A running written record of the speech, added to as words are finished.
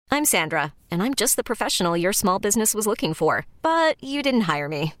I'm Sandra, and I'm just the professional your small business was looking for. But you didn't hire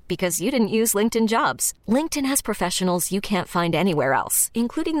me because you didn't use LinkedIn Jobs. LinkedIn has professionals you can't find anywhere else,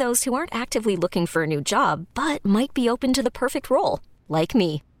 including those who aren't actively looking for a new job, but might be open to the perfect role, like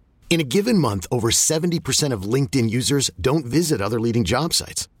me. In a given month, over 70% of LinkedIn users don't visit other leading job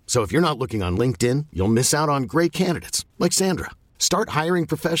sites. So if you're not looking on LinkedIn, you'll miss out on great candidates like Sandra. Start hiring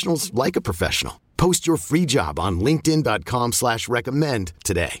professionals like a professional. Post your free job on linkedin.com/recommend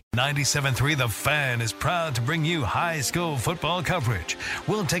today. 97.3 The Fan is proud to bring you high school football coverage.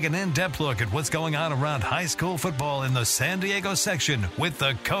 We'll take an in-depth look at what's going on around high school football in the San Diego section with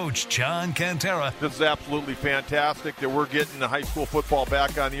the coach, John Cantera. This is absolutely fantastic that we're getting the high school football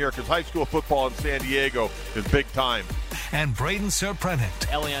back on the air because high school football in San Diego is big time. And Braden Serprenant.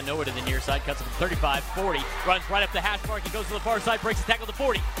 Elion nowhere to the near side, cuts it from 35-40, runs right up the hash mark, he goes to the far side, breaks the tackle to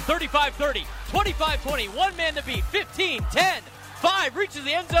 40, 35-30, 25-20, one man to beat, 15, 10, 5, reaches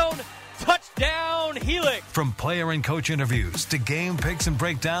the end zone, touchdown Helix. From player and coach interviews to game picks and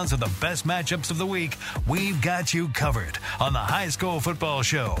breakdowns of the best matchups of the week, we've got you covered on the High School Football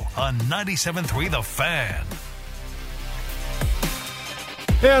Show on 97.3 The Fan.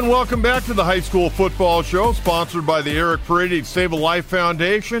 And welcome back to the High School Football Show, sponsored by the Eric Paredes Save a Life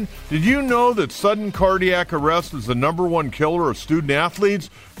Foundation. Did you know that sudden cardiac arrest is the number one killer of student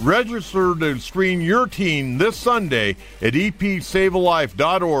athletes? Register to screen your teen this Sunday at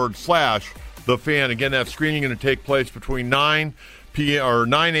epsavealife.org/the fan. Again, that screening going to take place between 9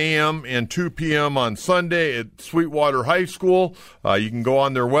 a.m. and 2 p.m. on Sunday at Sweetwater High School. You can go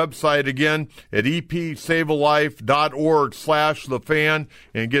on their website again at epsavealife.org/the fan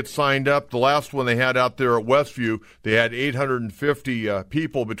and get signed up. The last one they had out there at Westview, they had 850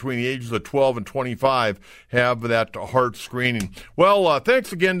 people between the ages of 12 and 25 have that heart screening. Well,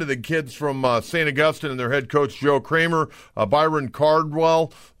 thanks again to the kids from St. Augustine and their head coach, Joe Kramer, Byron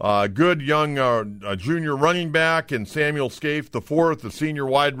Cardwell, good young junior running back, and Samuel Scaife, the fourth, the senior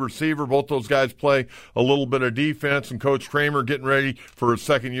wide receiver. Both those guys play a little bit of defense, and Coach Kramer getting ready for his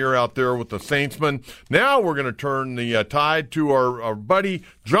second year out there with the Saintsmen. Now we're going to turn the tide to our buddy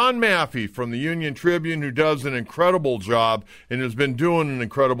John Maffey from the Union Tribune, who does an incredible job and has been doing an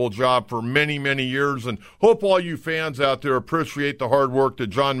incredible job for many, many years. And hope all you fans out there appreciate the hard work that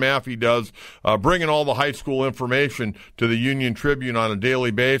John Maffey does, bringing all the high school information to the Union Tribune on a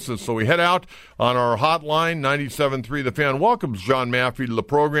daily basis. So we head out on our hotline, 97.3 The Fan. Welcome John Maffey to the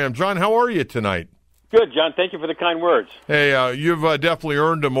program. John, how are you tonight? Good, John. Thank you for the kind words. Hey, you've definitely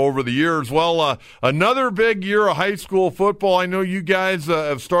earned them over the years. Well, another big year of high school football. I know you guys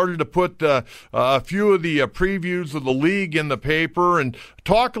have started to put a few of the previews of the league in the paper, and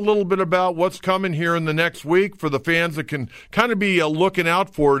talk a little bit about what's coming here in the next week for the fans that can kind of be looking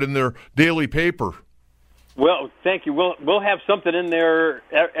out for it in their daily paper. Well, thank you. We'll have something in there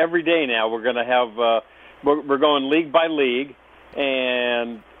every day now. We're going to have we're going league by league.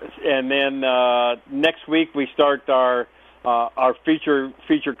 And then next week we start our feature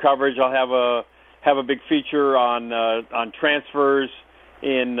coverage. I'll have a big feature on transfers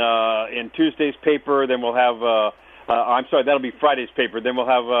in Tuesday's paper. Then we'll have that'll be Friday's paper. Then we'll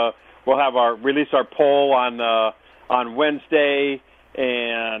have release our poll on Wednesday,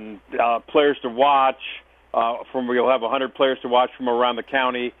 and players to watch we'll have 100 players to watch from around the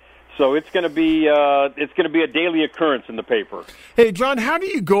county. So it's going to be a daily occurrence in the paper. Hey, John, how do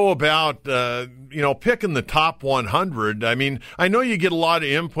you go about picking the top 100? I mean, I know you get a lot of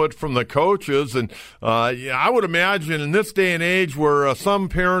input from the coaches, and I would imagine in this day and age where some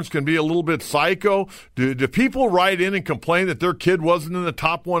parents can be a little bit psycho, do people write in and complain that their kid wasn't in the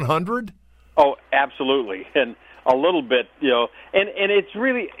top 100? Oh, absolutely, and a little bit, and it's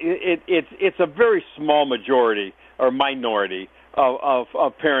really it's a very small majority or minority of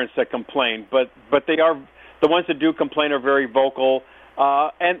parents that complain, but they are the ones that do complain are very vocal,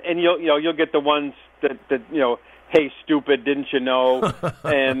 and you'll get the ones that hey stupid, didn't you know,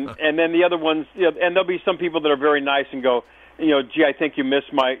 and then the other ones, and there'll be some people that are very nice and go, gee, I think you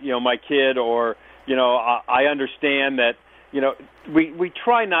missed my kid, or I understand that, we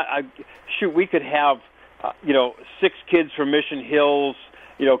try not, we could have 6 kids from Mission Hills,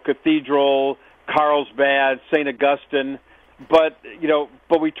 Cathedral, Carlsbad, St. Augustine. But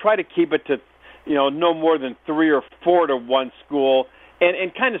we try to keep it to, no more than 3 or 4 to one school,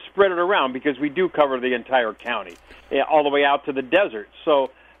 and kind of spread it around because we do cover the entire county, all the way out to the desert.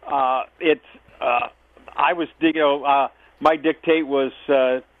 So I was, my dictate was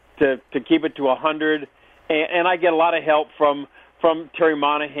to keep it to 100, and I get a lot of help from Terry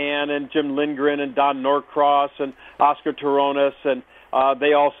Monahan and Jim Lindgren and Don Norcross and Oscar Toronis and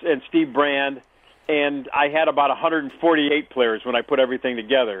Steve Brand. and I had about 148 players when I put everything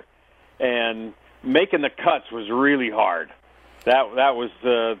together, and making the cuts was really hard. That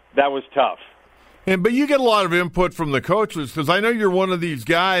was tough. But you get a lot of input from the coaches, because I know you're one of these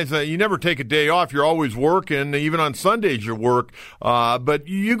guys that you never take a day off. You're always working. Even on Sundays you work. But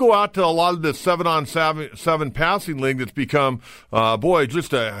you go out to a lot of the 7-on-7 passing league that's become,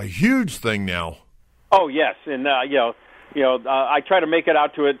 just a huge thing now. Oh yes, and I try to make it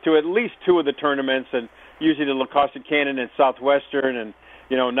out to at least two of the tournaments, and usually the La Costa Canyon and Southwestern, and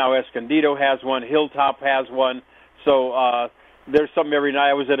now Escondido has one, Hilltop has one. So there's something every night.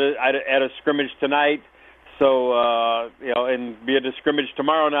 I was at a scrimmage tonight, so and be at a scrimmage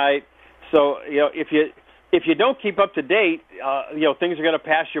tomorrow night. So if you don't keep up to date, things are going to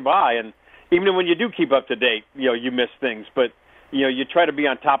pass you by, and even when you do keep up to date, you miss things. But you try to be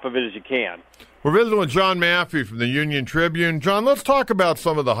on top of it as you can. We're visiting with John Maffei from the Union Tribune. John, let's talk about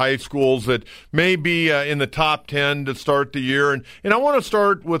some of the high schools that may be in the top 10 to start the year. And I want to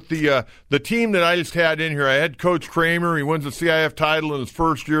start with the team that I just had in here. I had Coach Kramer. He wins the CIF title in his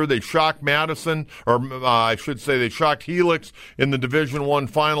first year. They shocked Madison, or I should say they shocked Helix in the Division I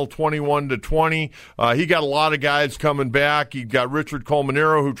final 21-20. He got a lot of guys coming back. He got Richard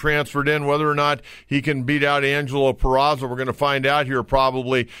Colmenero, who transferred in. Whether or not he can beat out Angelo Peraza, we're going to find out here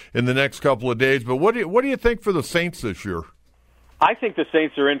probably in the next couple of days. But what do you think for the Saints this year? I think the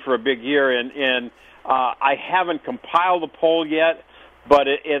Saints are in for a big year, and I haven't compiled the poll yet, but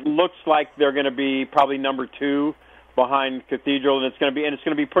it looks like they're going to be probably number 2 behind Cathedral, and it's going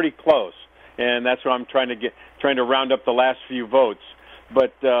to be pretty close. And that's what I'm trying to round up the last few votes.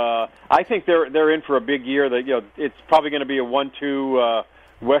 But I think they're in for a big year. That it's probably going to be a 1-2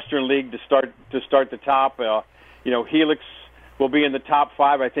 Western League to start the top. Helix will be in the top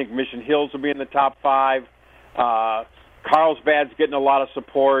 5. I think Mission Hills will be in the top 5. Carlsbad's getting a lot of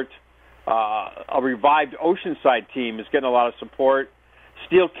support. A revived Oceanside team is getting a lot of support.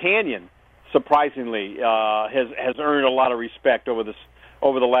 Steel Canyon, surprisingly, has earned a lot of respect over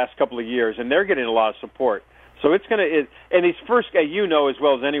the last couple of years, and they're getting a lot of support. So it's and these first, as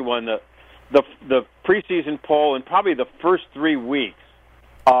well as anyone, the preseason poll and probably the first 3 weeks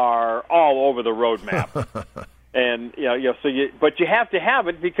are all over the roadmap. And but you have to have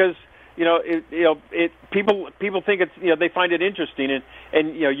it because people think it's they find it interesting,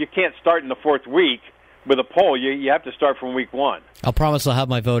 and you can't start in the 4th week with a poll. You have to start from week 1. I'll promise I'll have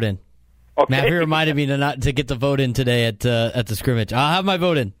my vote in. Okay. Matt reminded me to get the vote in today at the scrimmage. I'll have my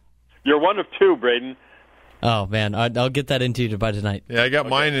vote in. You're one of 2, Braden. Oh, man, I'll get that into you by tonight. Yeah, I got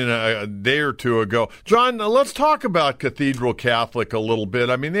mine in a day or two ago. John, let's talk about Cathedral Catholic a little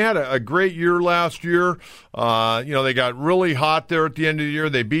bit. I mean, they had a great year last year. They got really hot there at the end of the year.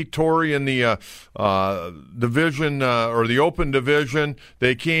 They beat Torrey in the division or the open division.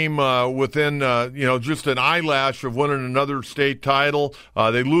 They came within, just an eyelash of winning another state title.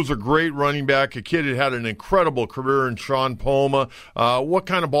 They lose a great running back, a kid who had an incredible career in Sean Poma. What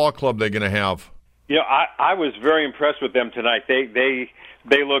kind of ball club are they going to have? I was very impressed with them tonight. They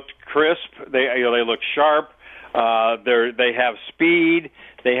looked crisp. They looked sharp. They have speed.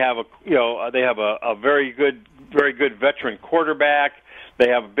 They have a very good veteran quarterback. They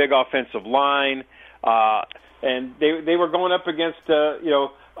have a big offensive line, and they were going up against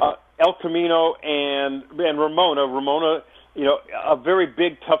El Camino and Ramona. Ramona, a very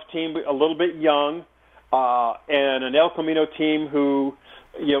big, tough team, a little bit young, and an El Camino team who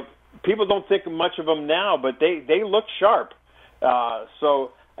people don't think much of them now, but they look sharp.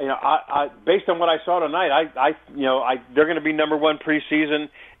 So I based on what I saw tonight, they're going to be number 1 preseason,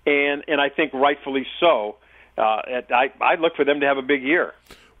 and I think rightfully so. I look for them to have a big year.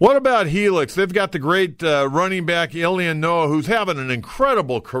 What about Helix? They've got the great running back Elian Noah, who's having an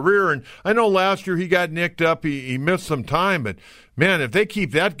incredible career. And I know last year he got nicked up. He missed some time, but man, if they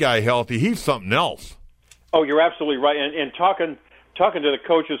keep that guy healthy, he's something else. Oh, you're absolutely right. And talking to the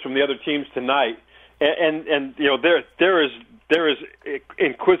coaches from the other teams tonight, and they're as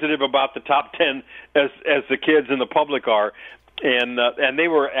inquisitive about the top 10 as the kids and the public are, and they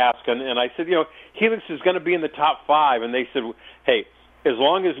were asking, and I said, Helix is going to be in the top 5, and they said, hey, as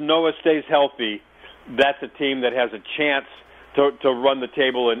long as Noah stays healthy, that's a team that has a chance to run the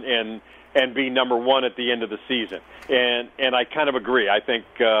table and be number 1 at the end of the season, and I kind of agree. I think.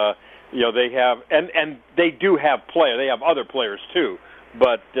 They have, and they do have they have other players too,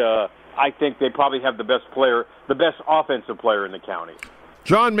 but I think they probably have the best offensive player in the county.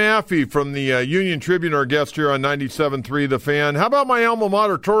 John Maffey from the Union Tribune, our guest here on 97.3 The Fan. How about my alma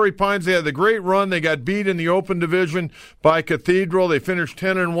mater, Torrey Pines? They had the great run. They got beat in the Open Division by Cathedral. They finished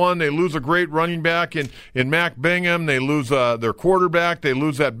 10-1. They lose a great running back in Mac Bingham. They lose their quarterback. They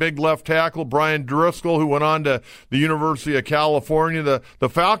lose that big left tackle, Brian Driscoll, who went on to the University of California. The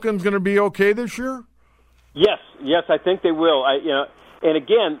Falcons going to be okay this year? Yes, I think they will. And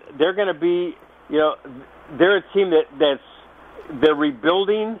again, they're going to be, they're a team they're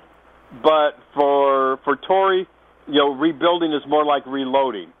rebuilding, but for Torrey, rebuilding is more like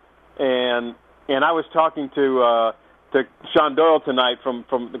reloading. And I was talking to Sean Doyle tonight from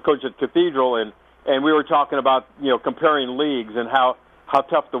the coach at Cathedral, and we were talking about comparing leagues and how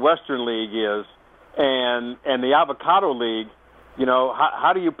tough the Western League is, and the Avocado League.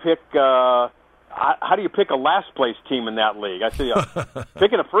 How do you pick? How do you pick a last place team in that league? I say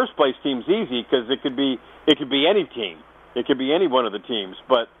picking a first place team's easy because it could be any team. It could be any one of the teams,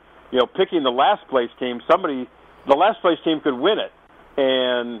 but picking the last place team, the last place team could win it,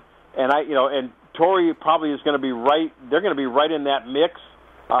 and Torrey probably is going to be right. They're going to be right in that mix.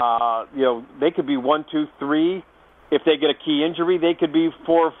 They could be 1, 2, 3. If they get a key injury, they could be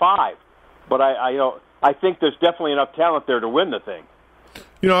 4 or 5. But I think there's definitely enough talent there to win the thing.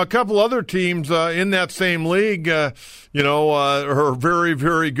 A couple other teams in that same league, are very,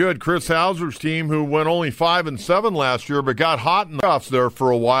 very good. Chris Hauser's team, who went only 5-7 last year, but got hot in the playoffs there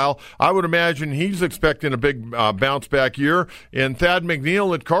for a while. I would imagine he's expecting a big bounce back year. And Thad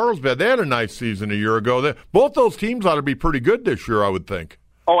McNeil at Carlsbad, they had a nice season a year ago. Both those teams ought to be pretty good this year, I would think.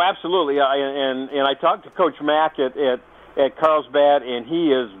 Oh, absolutely. And I talked to Coach Mack at Carlsbad, and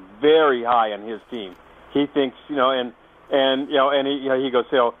he is very high on his team. He thinks, And he goes,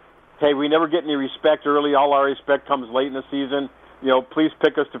 hey, we never get any respect early. All our respect comes late in the season. Please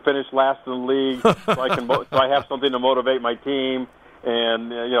pick us to finish last in the league, so I have something to motivate my team. And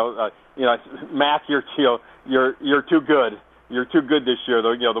Mac, you're too good. You're too good this year.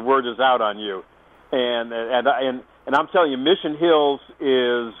 The word is out on you. And I'm telling you, Mission Hills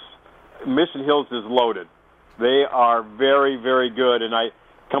is loaded. They are very, very good. And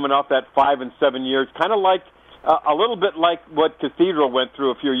coming off that 5 and 7 years, kind of like. A little bit like what Cathedral went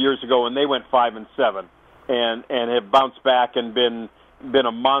through a few years ago when they went 5 and 7, and have bounced back and been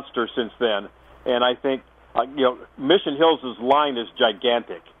a monster since then. And I think Mission Hills' line is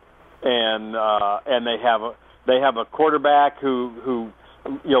gigantic, and they have a quarterback who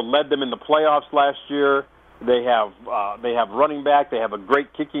led them in the playoffs last year. They have running back. They have a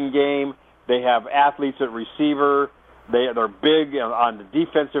great kicking game. They have athletes at receiver. They're big on the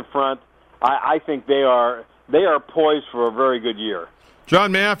defensive front. I think they are poised for a very good year.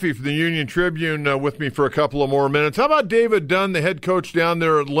 John Maffey from the Union Tribune with me for a couple of more minutes. How about David Dunn, the head coach down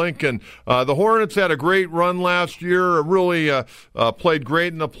there at Lincoln? The Hornets had a great run last year, really played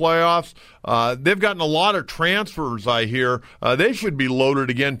great in the playoffs. They've gotten a lot of transfers, I hear. They should be loaded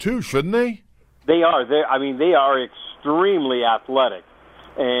again, too, shouldn't they? They are. They are extremely athletic.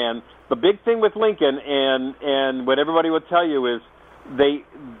 And the big thing with Lincoln, and what everybody would tell you is,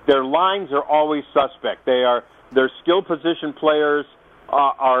 their lines are always suspect. Their skill position players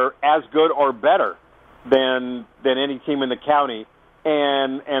are as good or better than any team in the county,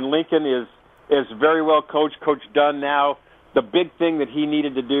 and Lincoln is very well coached. Coach Dunn now, the big thing that he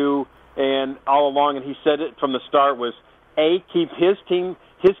needed to do, and all along, and he said it from the start, was keep his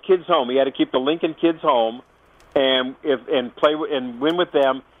kids home. He had to keep the Lincoln kids home, and play and win with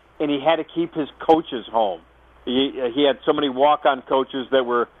them, and he had to keep his coaches home. He had so many walk-on coaches that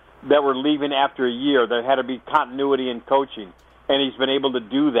were leaving after a year. There had to be continuity in coaching, and he's been able to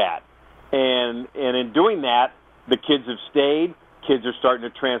do that. And in doing that, the kids have stayed. Kids are starting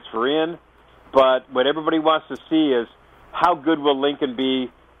to transfer in. But what everybody wants to see is how good will Lincoln be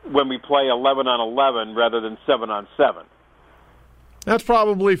when we play 11-on-11 rather than 7-on-7. That's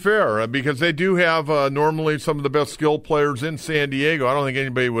probably fair because they do have normally some of the best skilled players in San Diego. I don't think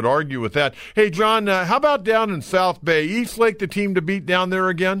anybody would argue with that. Hey, John, how about down in South Bay? Eastlake, the team to beat down there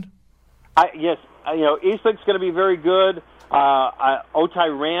again? Yes. Eastlake's going to be very good.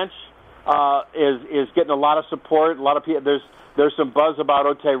 Otay Ranch is getting a lot of support. A lot of people. There's some buzz about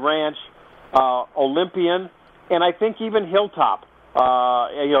Otay Ranch, Olympian, and I think even Hilltop. At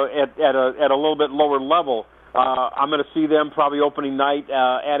a little bit lower level. I'm going to see them probably opening night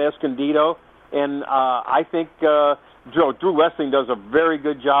at Escondido, and I think Drew Wrestling does a very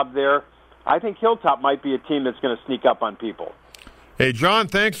good job there. I think Hilltop might be a team that's going to sneak up on people. Hey, John,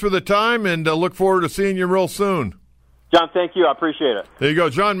 thanks for the time, and look forward to seeing you real soon. John, thank you. I appreciate it. There you go.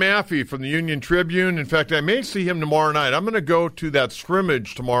 John Maffey from the Union Tribune. In fact, I may see him tomorrow night. I'm going to go to that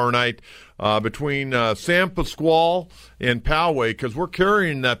scrimmage tomorrow night between San Pasqual and Poway, because we're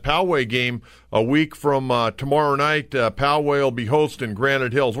carrying that Poway game a week from tomorrow night. Poway will be hosting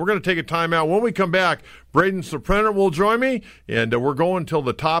Granite Hills. We're going to take a timeout. When we come back, Braden Suprenant will join me, and we're going till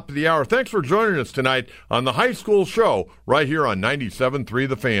the top of the hour. Thanks for joining us tonight on the High School Show right here on 97.3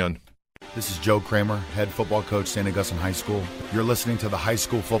 The Fan. This is Joe Kramer, head football coach, St. Augustine High School. You're listening to the High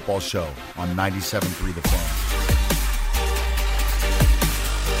School Football Show on 97.3 The Fan.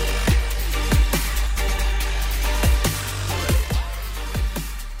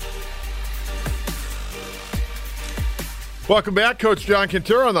 Welcome back, Coach John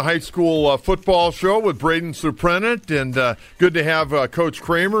Quintero on the High School Football Show with Braden Suprenant, and good to have Coach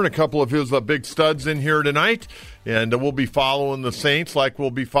Kramer and a couple of his big studs in here tonight. And we'll be following the Saints like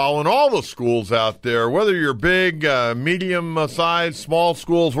we'll be following all the schools out there, whether you're big, medium-sized, small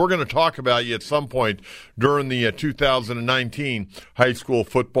schools. We're going to talk about you at some point during the 2019 high school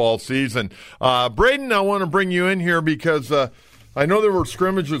football season. Braden, I want to bring you in here because I know there were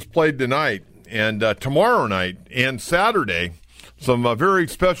scrimmages played tonight. And tomorrow night and Saturday, some very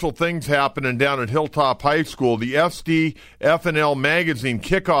special things happening down at Hilltop High School. The SD FNL Magazine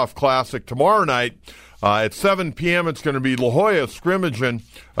Kickoff Classic tomorrow night at 7 p.m. It's going to be La Jolla scrimmaging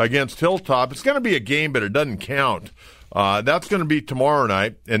against Hilltop. It's going to be a game, but it doesn't count. That's going to be tomorrow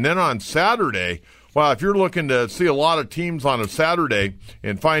night. And then on Saturday, well, if you're looking to see a lot of teams on a Saturday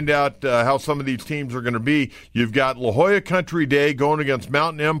and find out how some of these teams are going to be, you've got La Jolla Country Day going against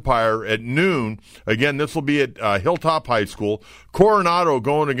Mountain Empire at noon. Again, this will be at Hilltop High School. Coronado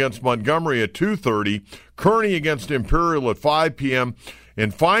going against Montgomery at 2:30. Kearney against Imperial at 5 p.m.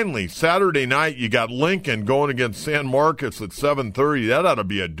 And finally, Saturday night, you got Lincoln going against San Marcos at 7:30. That ought to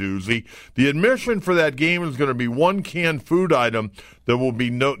be a doozy. The admission for that game is going to be one canned food item that will be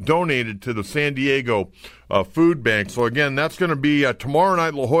donated to the San Diego Food Bank. So, again, that's going to be tomorrow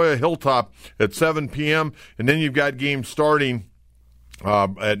night, La Jolla Hilltop at 7 p.m. And then you've got games starting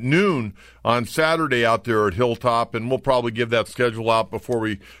at noon on Saturday out there at Hilltop, and we'll probably give that schedule out before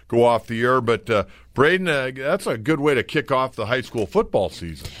we go off the air. But, Braden, that's a good way to kick off the high school football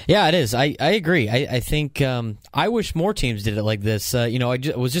season. Yeah, it is. I agree. I think I wish more teams did it like this. I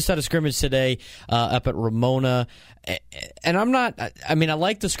was just at a scrimmage today up at Ramona, and I'm not – I mean, I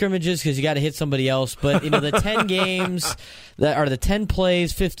like the scrimmages because you got to hit somebody else, but, the 10 games that are the 10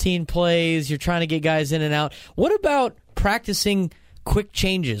 plays, 15 plays, you're trying to get guys in and out. What about practicing – quick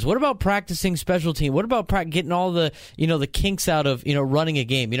changes? What about practicing special team? What about getting all the the kinks out of running a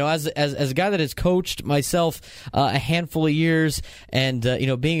game? As a guy that has coached myself a handful of years and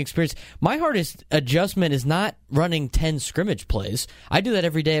being experienced, my hardest adjustment is not running 10 scrimmage plays. I do that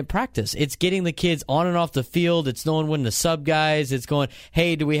every day at practice. It's getting the kids on and off the field. It's knowing when to sub guys. It's going,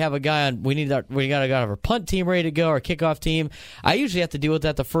 hey, do we have a guy on? We got a guy on our punt team ready to go, our kickoff team. I usually have to deal with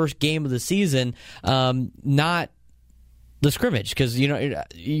that the first game of the season, not the scrimmage, because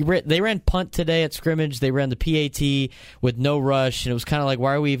they ran punt today at scrimmage. They ran the PAT with no rush, and it was kind of like,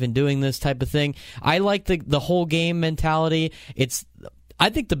 why are we even doing this type of thing? I like the whole game mentality. I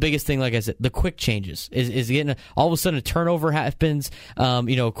think the biggest thing, like I said, the quick changes is getting all of a sudden a turnover happens.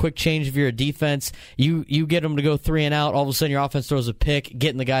 A quick change if you're a defense, you get them to go 3 and out. All of a sudden your offense throws a pick,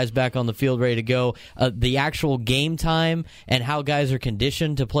 getting the guys back on the field ready to go. The actual game time and how guys are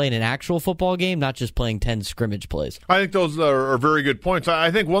conditioned to play in an actual football game, not just playing 10 scrimmage plays. I think those are very good points. I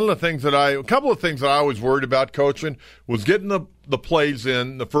think one of the things a couple of things that I was worried about coaching was getting the plays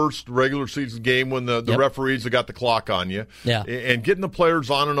in the first regular season game when the referees have got the clock on you, and getting the players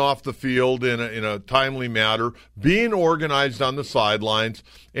on and off the field in a timely manner, being organized on the sidelines,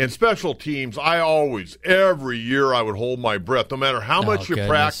 and special teams. Every year I would hold my breath. No matter how much you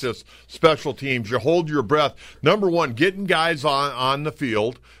practice special teams, you hold your breath. Number one, getting guys on the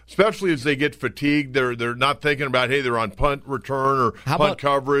field, especially as they get fatigued. They're not thinking about, hey, they're on punt return or punt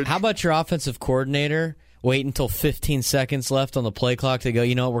coverage. How about your offensive coordinator? Wait until 15 seconds left on the play clock to go,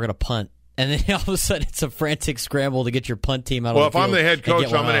 we're going to punt. And then all of a sudden it's a frantic scramble to get your punt team out of the field. Well, if I'm the head coach,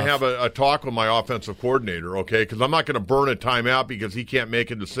 I'm going to have a talk with my offensive coordinator, okay? Because I'm not going to burn a timeout because he can't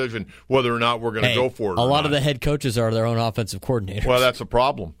make a decision whether or not we're going to go for it. A lot of the head coaches are their own offensive coordinators. Well, that's a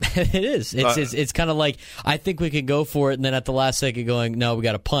problem. It is. It's kind of like, I think we could go for it, and then at the last second going, no, we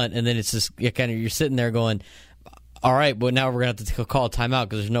got to punt. And then it's just you're sitting there going, All right, but now we're going to have to call a timeout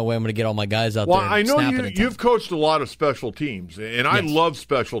because there's no way I'm going to get all my guys out well, there. Well, I know you've coached a lot of special teams, and I love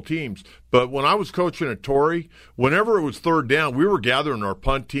special teams. But when I was coaching at Torrey, whenever it was third down, we were gathering our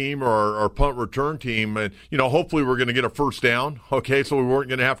punt team or our punt return team, and hopefully we're going to get a first down. Okay, so we weren't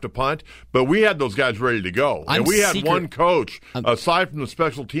going to have to punt, but we had those guys ready to go, and we had one coach aside from the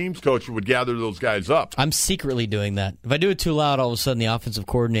special teams coach who would gather those guys up. I'm secretly doing that. If I do it too loud, all of a sudden the offensive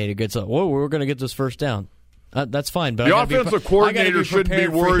coordinator gets up. Whoa, we're going to get this first down. That's fine. But the offensive coordinator shouldn't be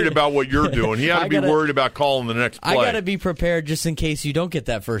worried about what you're doing. He ought to be worried about calling the next play. I got to be prepared just in case you don't get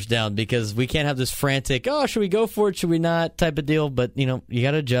that first down, because we can't have this frantic, should we go for it, should we not type of deal. But, you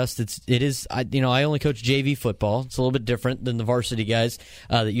got to adjust. I only coach JV football. It's a little bit different than the varsity guys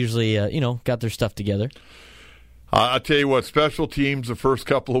that usually, got their stuff together. I'll tell you what, special teams the first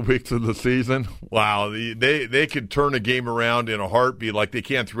couple of weeks of the season, wow, they could turn a game around in a heartbeat like they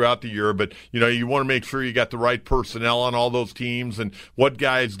can throughout the year. But, you want to make sure you got the right personnel on all those teams. And what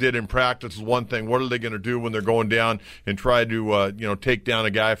guys did in practice is one thing. What are they going to do when they're going down and try to, take down a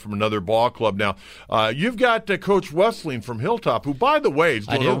guy from another ball club? Now, you've got Coach Wessling from Hilltop, who, by the way, is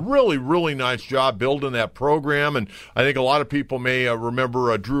doing a really, really nice job building that program. And I think a lot of people may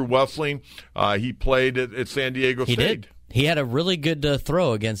remember Drew Wessling. He played at San Diego State. He did. He had a really good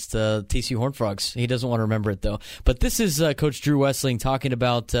throw against TCU Horned Frogs. He doesn't want to remember it, though. But this is Coach Drew Wessling talking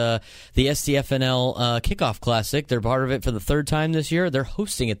about the SDFNL Kickoff Classic. They're part of it for the third time this year. They're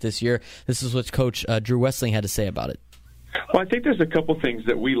hosting it this year. This is what Coach Drew Wessling had to say about it. Well, I think there's a couple things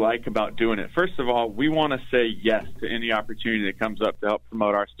that we like about doing it. First of all, we want to say yes to any opportunity that comes up to help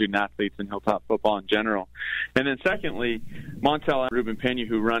promote our student-athletes and Hilltop football in general. And then secondly, Montel and Ruben Pena,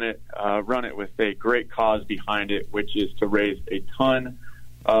 who run it with a great cause behind it, which is to raise a ton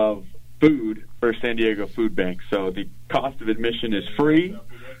of food for San Diego Food Bank. So the cost of admission is free,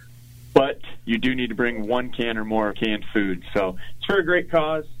 but you do need to bring one can or more canned food. So it's for a great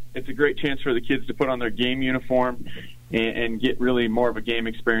cause. It's a great chance for the kids to put on their game uniform and get really more of a game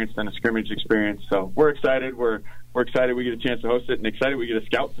experience than a scrimmage experience. So we're excited. We're excited we get a chance to host it, and excited we get to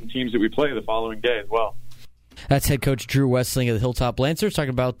scout some teams that we play the following day as well. That's head coach Drew Wessling of the Hilltop Lancers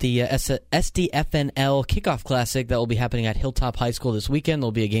talking about the SDFNL Kickoff Classic that will be happening at Hilltop High School this weekend.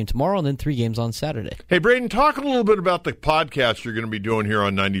 There'll be a game tomorrow and then 3 games on Saturday. Hey, Braden, talk a little bit about the podcast you're going to be doing here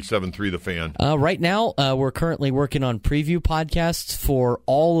on 97.3 The Fan. Right now, we're currently working on preview podcasts for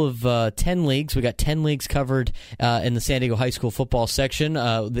all of 10 leagues. We got 10 leagues covered in the San Diego High School football section.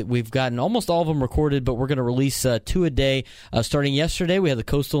 We've gotten almost all of them recorded, but we're going to release 2 a day. Starting yesterday, we had the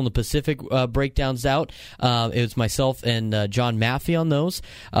Coastal and the Pacific breakdowns out. It was myself and John Maffey on those.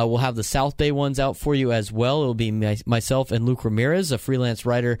 We'll have the South Bay ones out for you as well. It'll be myself and Luke Ramirez, a freelance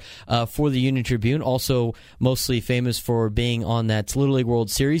writer for the Union Tribune, also mostly famous for being on that Little League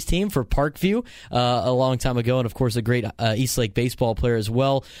World Series team for Parkview a long time ago, and of course a great Eastlake baseball player as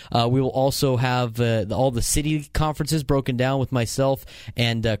well. We will also have all the city conferences broken down with myself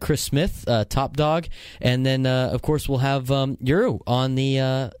and Chris Smith, Top Dog, and then of course we'll have Yuru on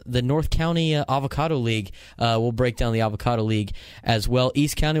the North County Avocado League. We'll break down the Avocado League as well.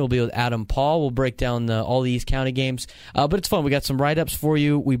 East County will be with Adam Paul. We'll break down all the East County games. But it's fun. We got some write-ups for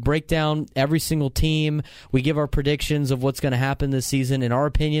you. We break down every single team. We give our predictions of what's going to happen this season and our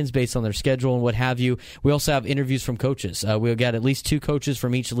opinions based on their schedule and what have you. We also have interviews from coaches. We'll get at least 2 coaches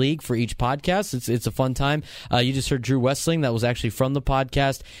from each league for each podcast. It's a fun time. You just heard Drew Wessling. That was actually from the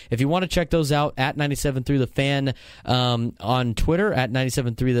podcast. If you want to check those out, at 97.3 The Fan on Twitter, at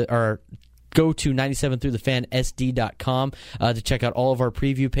 97.3 go to 97throughthefansd.com to check out all of our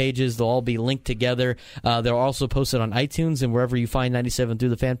preview pages. They'll all be linked together. They're also posted on iTunes and wherever you find 97 Through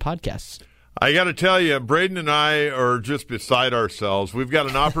the Fan podcasts. I got to tell you, Braden and I are just beside ourselves. We've got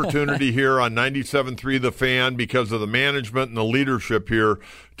an opportunity here on 97.3 The Fan because of the management and the leadership here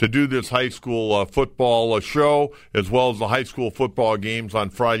to do this high school football show, as well as the high school football games on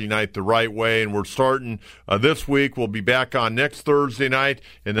Friday night the right way. And we're starting this week. We'll be back on next Thursday night,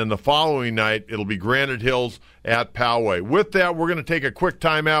 and then the following night it'll be Granite Hills at Poway. With that, we're going to take a quick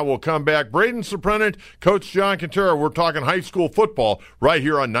timeout. We'll come back. Braden Suprenant, Coach John Quintero. We're talking high school football right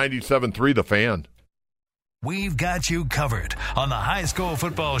here on 97.3 The Fan. We've got you covered on the High School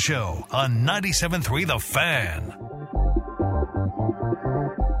Football Show on 97.3 The Fan.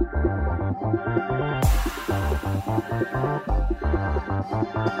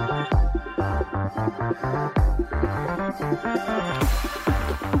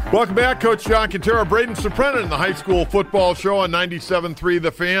 Welcome back, Coach John Quintero, Braden Suprenant in the High School Football Show on 97.3 The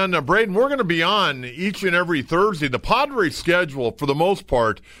Fan. Braden, we're going to be on each and every Thursday. The Padres schedule, for the most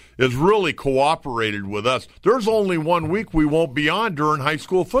part, is really cooperated with us. There's only 1 week we won't be on during high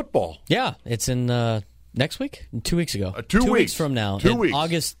school football. Yeah, it's in next week? 2 weeks ago. 2 weeks from now. 2 weeks.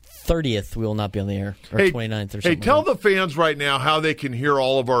 August 30th, we will not be on the air, or 29th or something. Hey, tell the fans right now how they can hear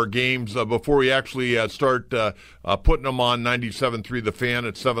all of our games before we actually start putting them on 97.3 The Fan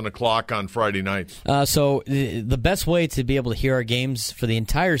at 7 o'clock on Friday nights. So the best way to be able to hear our games for the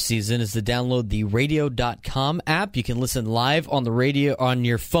entire season is to download the radio.com app. You can listen live on the radio, on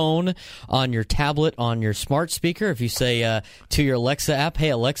your phone, on your tablet, on your smart speaker. If you say to your Alexa app, hey,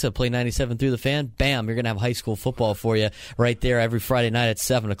 Alexa, play 97.3 The Fan, bam, you're going to have high school football for you right there every Friday night at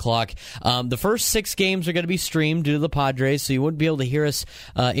 7 o'clock. The first 6 games are going to be streamed due to the Padres, so you wouldn't be able to hear us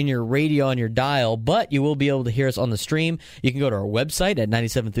in your radio on your dial, but you will be able to hear us on the stream. You can go to our website at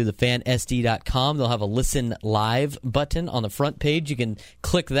 97throughthefansd.com. They'll have a listen live button on the front page. You can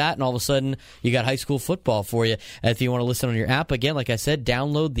click that, and all of a sudden, you got high school football for you. If you want to listen on your app, again, like I said,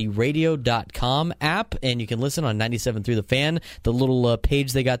 download the radio.com app, and you can listen on 97 Through the Fan, the little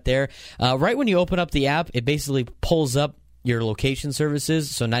page they got there. Right when you open up the app, it basically pulls up your location services,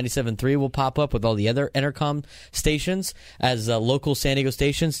 so 97.3 will pop up with all the other Entercom stations as local San Diego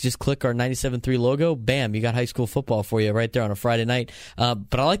stations. Just click our 97.3 logo, bam, you got high school football for you right there on a Friday night.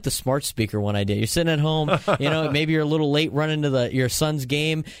 But I like the smart speaker one I did. You're sitting at home, maybe you're a little late running to your son's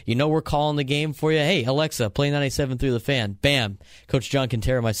game. We're calling the game for you. Hey, Alexa, play 97 Through the Fan. Bam. Coach John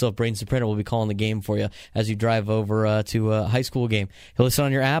Quintero, myself, Braden Soprano, will be calling the game for you as you drive over to a high school game. You'll listen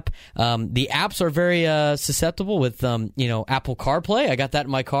on your app. The apps are very susceptible with, Apple CarPlay. I got that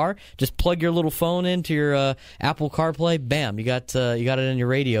in my car. Just plug your little phone into your Apple CarPlay. Bam, you got it in your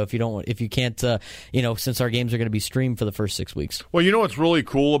radio. If you can't, since our games are going to be streamed for the first 6 weeks. Well, you know what's really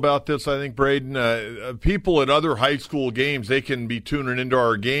cool about this, I think, Braden? People at other high school games, they can be tuning into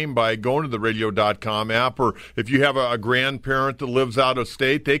our game by going to the radio.com app, or if you have a grandparent that lives out of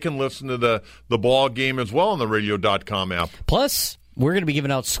state, they can listen to the ball game as well on the radio.com app. Plus, we're going to be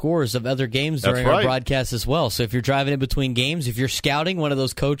giving out scores of other games during our broadcast as well. So if you're driving in between games, if you're scouting, one of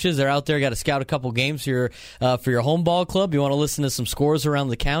those coaches, they're out there, got to scout a couple games for your home ball club. You want to listen to some scores around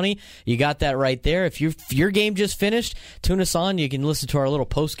the county, you got that right there. If your game just finished, tune us on. You can listen to our little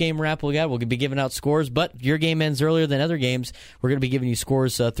post-game wrap we got. We'll be giving out scores, but if your game ends earlier than other games, we're going to be giving you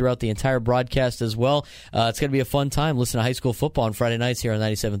scores throughout the entire broadcast as well. It's going to be a fun time. Listen to high school football on Friday nights here on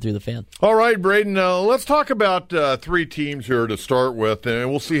 97 Through the Fan. All right, Braden, let's talk about 3 teams here to start with, and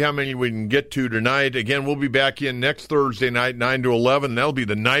we'll see how many we can get to tonight. Again, we'll be back in next Thursday night, 9 to 11. That'll be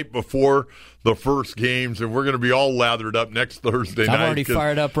the night before the first games, and we're going to be all lathered up next Thursday night. I'm already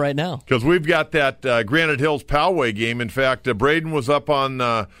fired up right now. Because we've got that Granite Hills Poway game. In fact, Braden was up on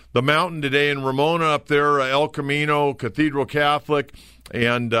the mountain today in Ramona up there, El Camino, Cathedral Catholic,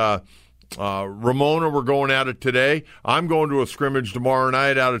 and Ramona, we're going at it today. I'm going to a scrimmage tomorrow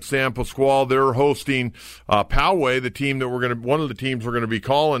night out at San Pasqual. They're hosting Poway, the team that one of the teams we're going to be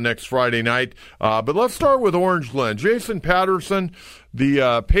calling next Friday night. But let's start with Orange Glen. Jason Patterson,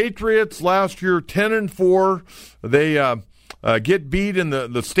 the Patriots last year 10-4. They get beat in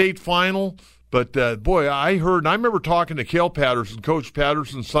the state final. But, boy, I remember talking to Cale Patterson, Coach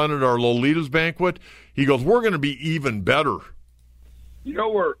Patterson's son, at our Lolitas banquet. He goes, we're going to be even better.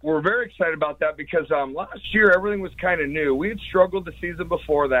 We're very excited about that because last year everything was kind of new. We had struggled the season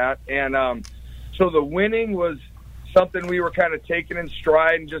before that, and so the winning was something we were kind of taking in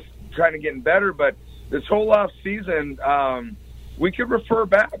stride and just kind of getting better. But this whole off season, we could refer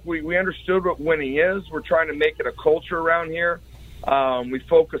back. We understood what winning is. We're trying to make it a culture around here. We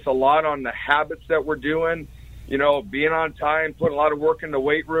focus a lot on the habits that we're doing, being on time, putting a lot of work in the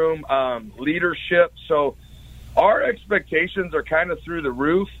weight room, leadership. So our expectations are kind of through the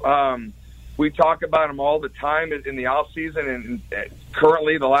roof. We talk about them all the time in the off season and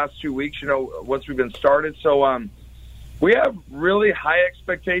currently the last 2 weeks, once we've been started. So we have really high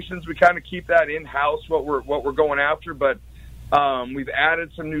expectations. We kind of keep that in-house, what we're going after. But we've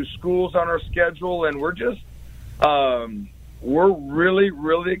added some new schools on our schedule, and we're just we're really,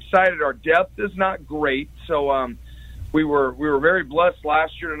 really excited. Our depth is not great, so we were very blessed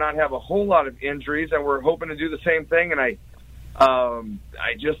last year to not have a whole lot of injuries, and we're hoping to do the same thing. And I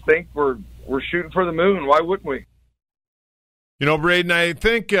just think we're shooting for the moon. Why wouldn't we? Braden, I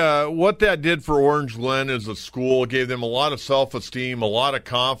think what that did for Orange Glen as a school gave them a lot of self-esteem, a lot of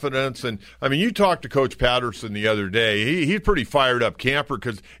confidence. And, you talked to Coach Patterson the other day. He's pretty fired up camper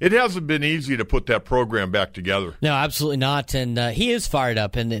because it hasn't been easy to put that program back together. No, absolutely not. And he is fired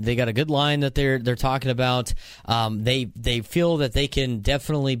up, and they got a good line that they're talking about. They feel that they can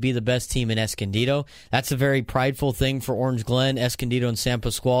definitely be the best team in Escondido. That's a very prideful thing for Orange Glen, Escondido, and San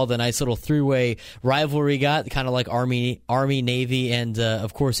Pasqual. The nice little three-way rivalry got, kind of like Army Navy, and,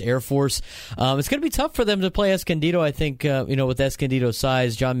 of course, Air Force. It's going to be tough for them to play Escondido, I think, with Escondido's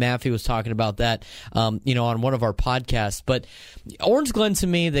size. John Maffey was talking about that, on one of our podcasts. But Orange Glen, to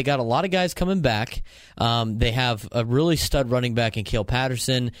me, they got a lot of guys coming back. They have a really stud running back in Cale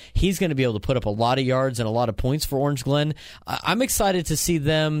Patterson. He's going to be able to put up a lot of yards and a lot of points for Orange Glen. I'm excited to see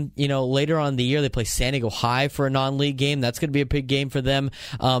them, later on in the year. They play San Diego High for a non-league game. That's going to be a big game for them.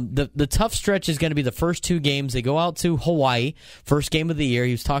 The tough stretch is going to be the first two games. They go out to Hawaii, first game of the year.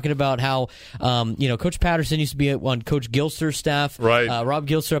 He was talking about how, Coach Patterson used to be on Coach Gilster's staff. Right. Rob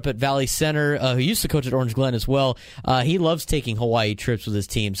Gilster up at Valley Center, who used to coach at Orange Glen as well. He loves taking Hawaii trips with his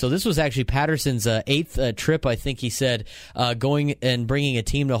team. So this was actually Patterson's eighth trip, I think he said, going and bringing a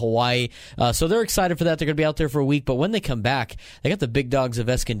team to Hawaii. So they're excited for that. They're going to be out there for a week. But when they come back, they got the big dogs of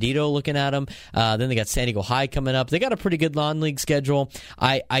Escondido looking at them. Then they got San Diego High coming up. They got a pretty good non-league schedule.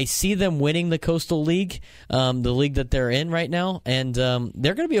 I see them winning the Coastal League, the league that they're in right now. And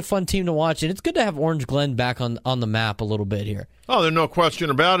they're going to be a fun team to watch. And it's good to have Orange Glen back on the map a little bit here. Oh, there's no question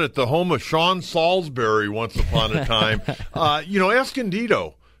about it. The home of Sean Salisbury once upon a time.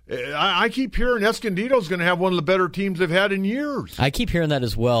 Escondido. I keep hearing Escondido's going to have one of the better teams they've had in years. I keep hearing that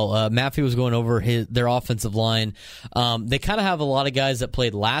as well. Maffey was going over their offensive line. They kind of have a lot of guys that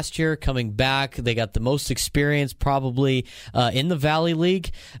played last year coming back. They got the most experience probably in the Valley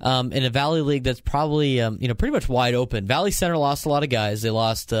League, in a Valley League that's probably pretty much wide open. Valley Center lost a lot of guys. They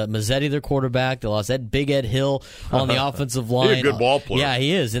lost Mazzetti, their quarterback. They lost Big Ed Hill on the offensive line. He's a good ball player. Yeah,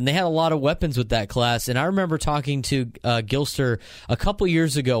 he is. And they had a lot of weapons with that class. And I remember talking to Gilster a couple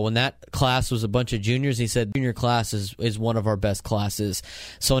years ago when that class was a bunch of juniors. He said junior class is one of our best classes.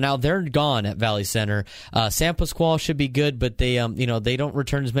 So now they're gone at Valley Center. San Pasqual should be good, but they don't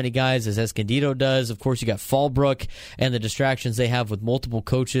return as many guys as Escondido does. Of course, you got Fallbrook and the distractions they have with multiple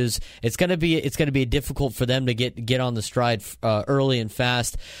coaches. It's going to be difficult for them to get on the stride early and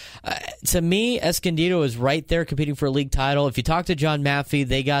fast. To me, Escondido is right there competing for a league title. If you talk to John Maffey,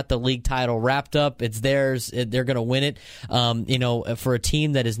 they got the league title wrapped up. It's theirs. They're going to win it. For a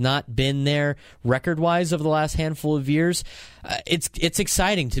team that has not been there record-wise over the last handful of years, it's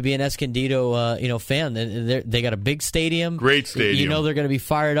exciting to be an Escondido fan. They got a big stadium, great stadium. They're going to be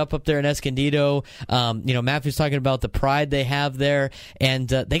fired up there in Escondido. Matthew's talking about the pride they have there, and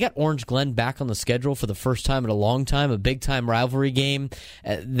they got Orange Glen back on the schedule for the first time in a long time, a big-time rivalry game.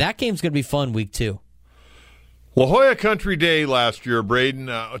 That game's going to be fun week 2. La Jolla Country Day last year, Braden,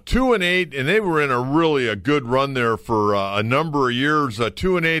 2-8, and they were in a good run there for a number of years.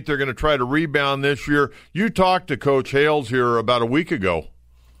 2-8, they're going to try to rebound this year. You talked to Coach Hales here about a week ago.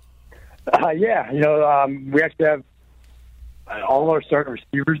 We actually have all our starting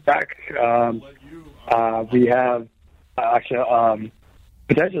receivers back. We have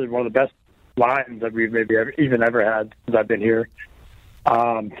potentially one of the best lines that we've maybe ever had since I've been here.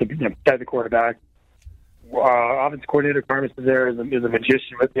 To protect the quarterback. Offense coordinator Carmes is there, is a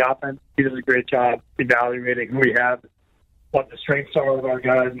magician with the offense. He does a great job evaluating who we have, what the strengths are of our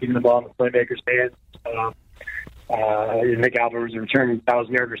guys, getting the ball in the playmaker's hands. Nick Albert was a returning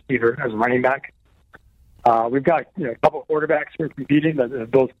 1,000-yard receiver as a running back. We've got a couple of quarterbacks who are competing that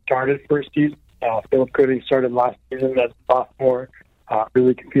have both started first season. Philip Cody started last season as a sophomore,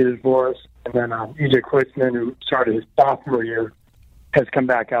 really competed for us. And then E.J. Klitsman, who started his sophomore year, has come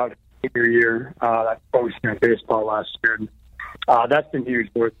back out senior year. That focused on baseball last year. And, that's been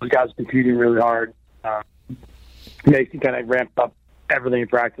huge for us. Those guys competing really hard. Makes you kind of ramp up everything in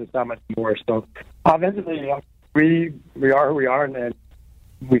practice that much more. So offensively, we are who we are, and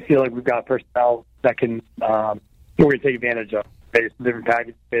we feel like we've got personnel that can we take advantage of based on different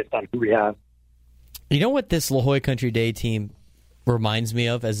packages based on who we have. You know what this La Jolla Country Day team reminds me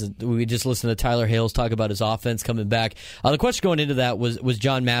of, as we just listened to Tyler Hales talk about his offense coming back. The question going into that was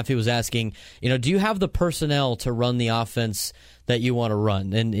John Maffey was asking, do you have the personnel to run the offense that you want to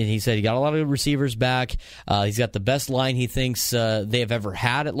run? And he said he got a lot of receivers back. He's got the best line he thinks they have ever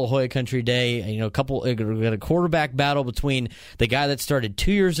had at La Jolla Country Day. We got a quarterback battle between the guy that started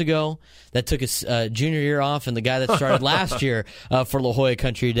 2 years ago that took his junior year off and the guy that started last year for La Jolla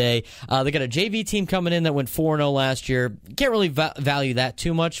Country Day. They got a JV team coming in that went 4-0 last year. Can't really value that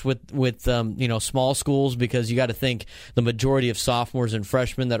too much with small schools, because you got to think the majority of sophomores and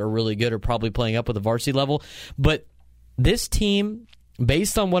freshmen that are really good are probably playing up with the varsity level. But this team,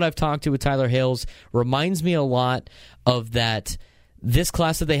 based on what I've talked to with Tyler Hales, reminds me a lot of that. This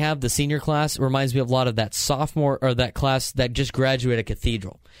class that they have, the senior class, reminds me of a lot of that sophomore or that class that just graduated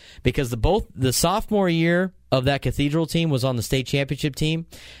Cathedral, because the sophomore year of that Cathedral team was on the state championship team,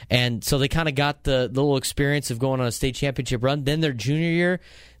 and so they kind of got the little experience of going on a state championship run. Then their junior year,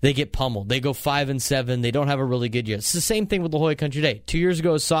 they get pummeled. They go 5-7. They don't have a really good year. It's the same thing with La Jolla Country Day. 2 years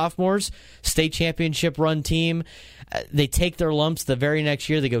ago as sophomores, state championship run team. They take their lumps the very next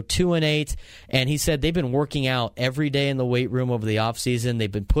year. They go 2-8, and he said they've been working out every day in the weight room over the offseason.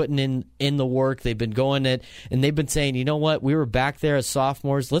 They've been putting in the work. They've been going it, and they've been saying, you know what, we were back there as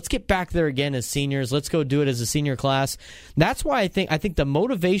sophomores. Let's get back there again as seniors. Let's go do it as a senior class. That's why I think the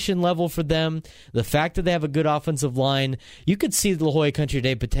motivation level for them, the fact that they have a good offensive line, you could see the La Jolla Country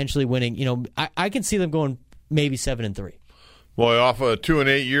Day potentially winning. You know, I can see them going maybe 7-3. Well, off a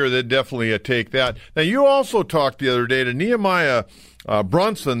 2-8 year, they'd definitely take that. Now, you also talked the other day to Nehemiah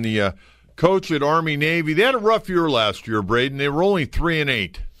Brunson, the coach at Army-Navy. They had a rough year last year, Braden. They were only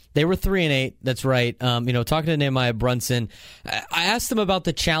 3-8. They were 3-8. That's right. Talking to Nehemiah Brunson, I asked him about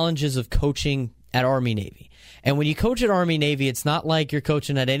the challenges of coaching at Army-Navy. And when you coach at Army-Navy, it's not like you're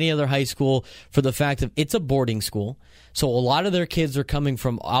coaching at any other high school for the fact that it's a boarding school. So a lot of their kids are coming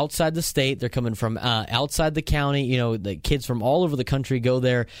from outside the state. They're coming from outside the county. You know, the kids from all over the country go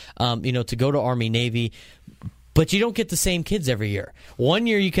there, to go to Army-Navy. But you don't get the same kids every year. One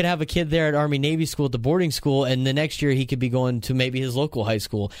year you could have a kid there at Army-Navy school at the boarding school, and the next year he could be going to maybe his local high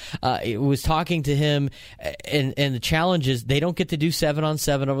school. It was talking to him, and the challenge is they don't get to do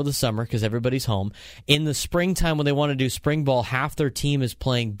 7-on-7 over the summer because everybody's home. In the springtime when they want to do spring ball, half their team is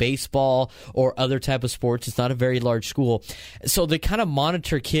playing baseball or other type of sports. It's not a very large school. So they kind of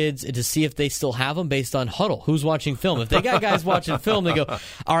monitor kids to see if they still have them based on huddle. Who's watching film? If they got guys watching film, they go,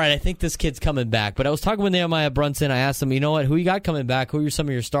 all right, I think this kid's coming back. But I was talking with Nehemiah Brunson. I asked him, you know what, who you got coming back? Who are some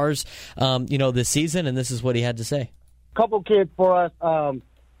of your stars, this season? And this is what he had to say. Couple kids for us.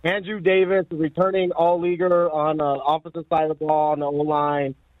 Andrew Davis, returning all-leaguer on the offensive side of the ball on the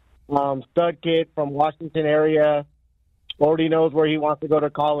O-line. Stud kid from Washington area. Already knows where he wants to go to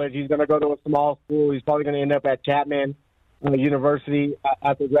college. He's going to go to a small school. He's probably going to end up at Chapman University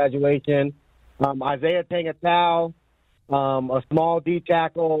after graduation. Isaiah Tangatau, a small D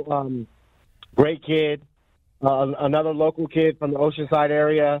tackle, great kid. Another local kid from the Oceanside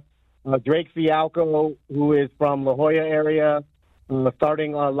area, Drake Fialco, who is from La Jolla area,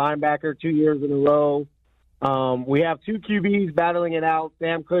 starting linebacker 2 years in a row. We have two QBs battling it out,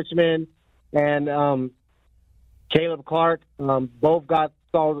 Sam Cushman and Caleb Clark. Both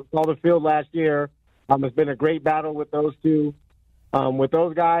saw the field last year. It's been a great battle with those two. With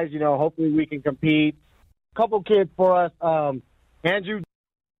those guys, hopefully we can compete. Couple kids for us, Andrew.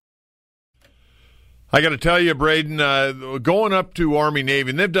 I got to tell you, Braden, going up to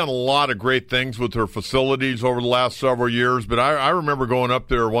Army-Navy, and they've done a lot of great things with their facilities over the last several years, but I remember going up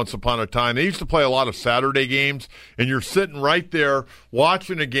there once upon a time. They used to play a lot of Saturday games, and you're sitting right there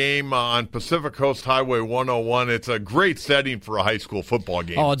watching a game on Pacific Coast Highway 101. It's a great setting for a high school football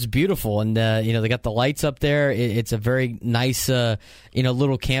game. Oh, it's beautiful, and they got the lights up there. It's a very nice,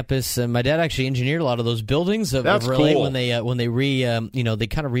 little campus. And my dad actually engineered a lot of those buildings. That's cool. When they they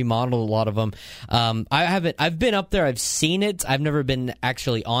kind of remodeled a lot of them. I've been up there. I've seen it. I've never been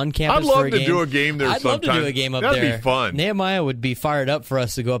actually on campus. I'd love to do a game there sometime. I'd love to do a game up That'd there. That'd be fun. Nehemiah would be fired up for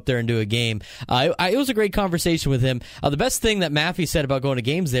us to go up there and do a game. It was a great conversation with him. The best thing that Maffey said about going to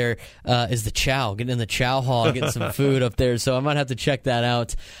games there is the chow, getting in the chow hall, getting some food up there. So I might have to check that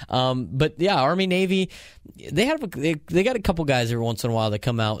out. But yeah, Army-Navy, they got a couple guys every once in a while that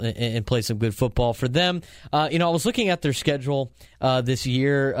come out and play some good football for them. I was looking at their schedule this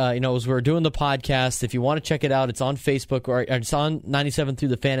year. As we were doing the podcast, if you want to check it out, it's on Facebook or it's on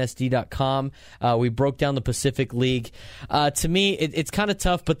 97throughthefansd.com. We broke down the Pacific League. To me, it's kind of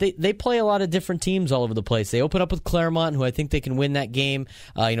tough, but they play a lot of different teams all over the place. They open up with Claremont, who I think they can win that game.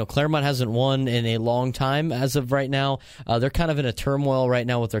 Claremont hasn't won in a long time as of right now. They're kind of in a turmoil right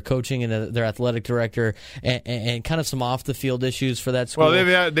now with their coaching and their athletic director and kind of some off-the-field issues for that school.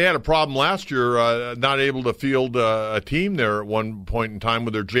 Well, they had a problem last year, not able to field a team there at one point in time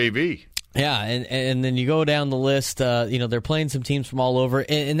with their JV. Yeah, and then you go down the list, they're playing some teams from all over,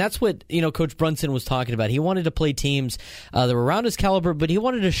 and that's what, Coach Brunson was talking about. He wanted to play teams that were around his caliber, but he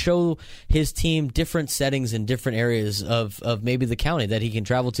wanted to show his team different settings in different areas of maybe the county that he can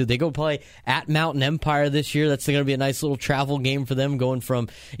travel to. They go play at Mountain Empire this year. That's going to be a nice little travel game for them, going from,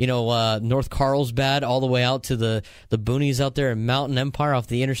 North Carlsbad all the way out to the boonies out there in Mountain Empire off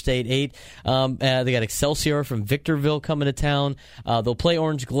the Interstate 8. They got Excelsior from Victorville coming to town. They'll play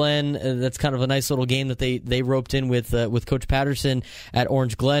Orange Glen that's kind of a nice little game that they roped in with Coach Patterson at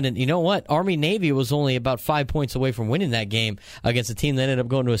Orange Glen. And you know what? Army-Navy was only about 5 points away from winning that game against a team that ended up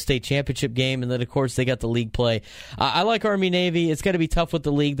going to a state championship game, and then, of course, they got the league play. I like Army-Navy. It's got to be tough with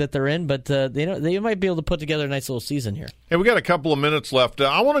the league that they're in, but they might be able to put together a nice little season here. Hey, we got a couple of minutes left.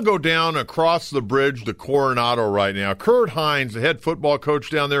 I want to go down across the bridge to Coronado right now. Kurt Hines, the head football coach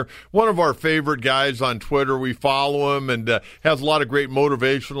down there, one of our favorite guys on Twitter. We follow him and has a lot of great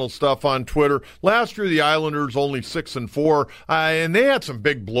motivational stuff on Twitter. Last year, the Islanders only 6-4, and they had some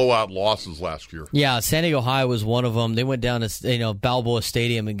big blowout losses last year. Yeah, San Diego High was one of them. They went down to Balboa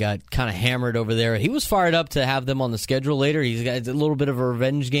Stadium and got kind of hammered over there. He was fired up to have them on the schedule later. He's got a little bit of a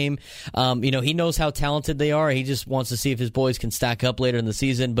revenge game. He knows how talented they are. He just wants to see if his boys can stack up later in the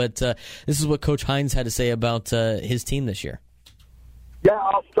season. But this is what Coach Hines had to say about his team this year. Yeah,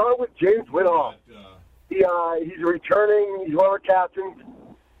 I'll start with James Whitall. He's returning. He's one of our captains.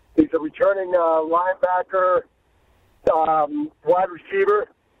 He's a returning linebacker, wide receiver,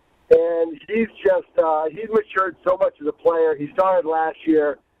 and he's matured so much as a player. He started last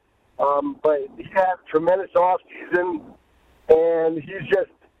year, but he had a tremendous offseason, and he's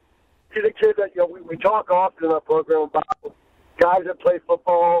a kid that we talk often in our program about guys that play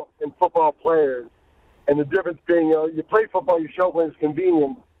football and football players, and the difference being you play football, you show up when it's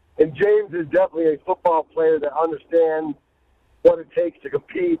convenient. And James is definitely a football player that understands what it takes to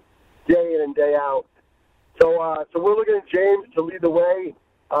compete day in and day out. So we're looking at James to lead the way.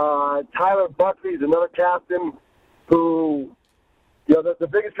 Tyler Buckley is another captain who, the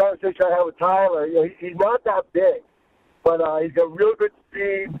biggest conversation I have with Tyler, he's not that big, but he's got real good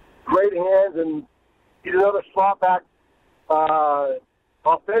speed, great hands, and he's another slot back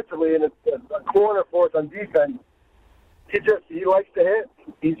offensively and a corner for us on defense. He likes to hit.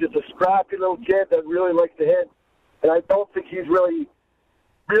 He's just a scrappy little kid that really likes to hit. And I don't think he's really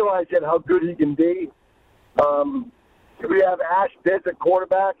realized yet how good he can be. We have Ash Bitts at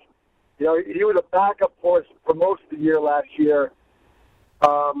quarterback. He was a backup for us for most of the year last year.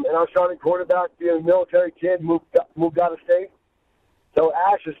 And our starting quarterback, being a military kid, moved out of state. So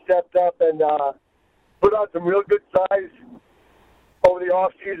Ash has stepped up and put on some real good size over the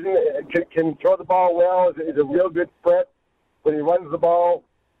offseason. Can throw the ball well, is a real good threat when he runs the ball.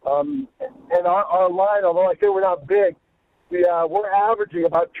 And our line, although I say we're not big, we're averaging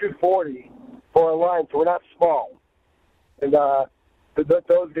about 240 for our line, so we're not small. And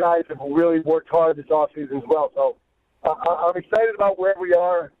those guys have really worked hard this offseason as well. So I'm excited about where we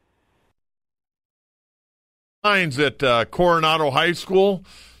are. Lines at Coronado High School.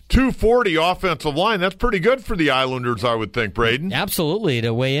 240 offensive line. That's pretty good for the Islanders, I would think, Braden. Absolutely.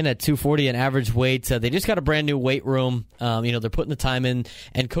 To weigh in at 240 an average weight. They just got a brand new weight room. They're putting the time in,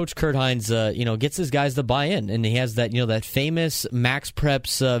 and Coach Kurt Hines, gets his guys to buy in, and he has that, that famous Max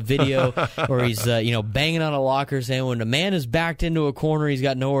Preps video where he's, banging on a locker saying when a man is backed into a corner, he's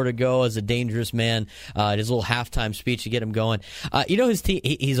got nowhere to go as a dangerous man. His little halftime speech to get him going. His team,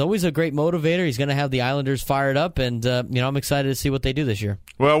 he's always a great motivator. He's going to have the Islanders fired up, and I'm excited to see what they do this year.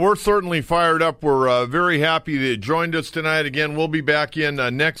 Well, we're certainly fired up. We're very happy that you joined us tonight. Again, we'll be back in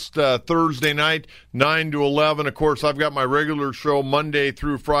next Thursday night, 9 to 11. Of course, I've got my regular show Monday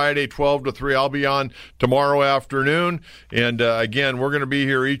through Friday, 12 to 3. I'll be on tomorrow afternoon. And, again, we're going to be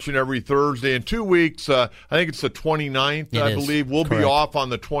here each and every Thursday. In 2 weeks, I think it's the 29th, I believe. We'll be off on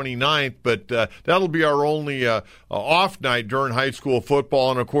the 29th, but that'll be our only off night during high school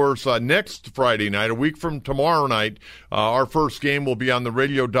football. And, of course, next Friday night, a week from tomorrow night, our first game will be on the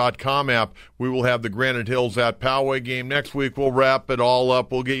radio.com app. We will have the Granite Hills at Poway game. Next week, we'll wrap it all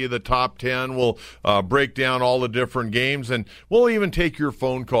up. We'll get you the top 10. We'll break down all the different games, and we'll even take your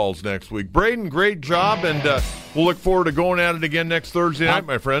phone calls next week. Braden, great job, and we'll look forward to going at it again next Thursday night,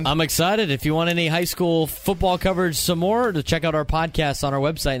 my friend. I'm excited. If you want any high school football coverage some more, to check out our podcast on our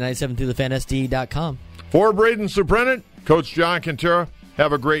website, 973thefansd.com. For Braden Suprenant, Coach John Kentera,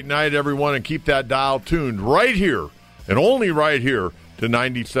 have a great night, everyone, and keep that dial tuned right here, and only right here, to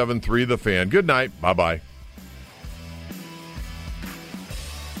 97.3 The Fan. Good night. Bye-bye.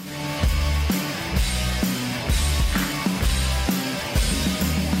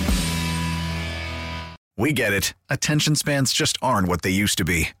 We get it. Attention spans just aren't what they used to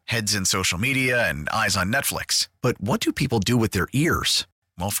be. Heads in social media and eyes on Netflix. But what do people do with their ears?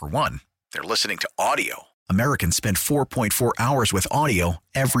 Well, for one, they're listening to audio. Americans spend 4.4 hours with audio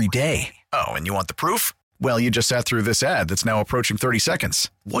every day. Oh, and you want the proof? Well, you just sat through this ad that's now approaching 30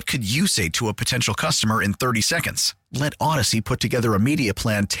 seconds. What could you say to a potential customer in 30 seconds? Let Odyssey put together a media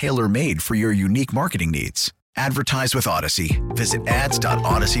plan tailor-made for your unique marketing needs. Advertise with Odyssey. Visit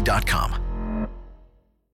ads.odyssey.com.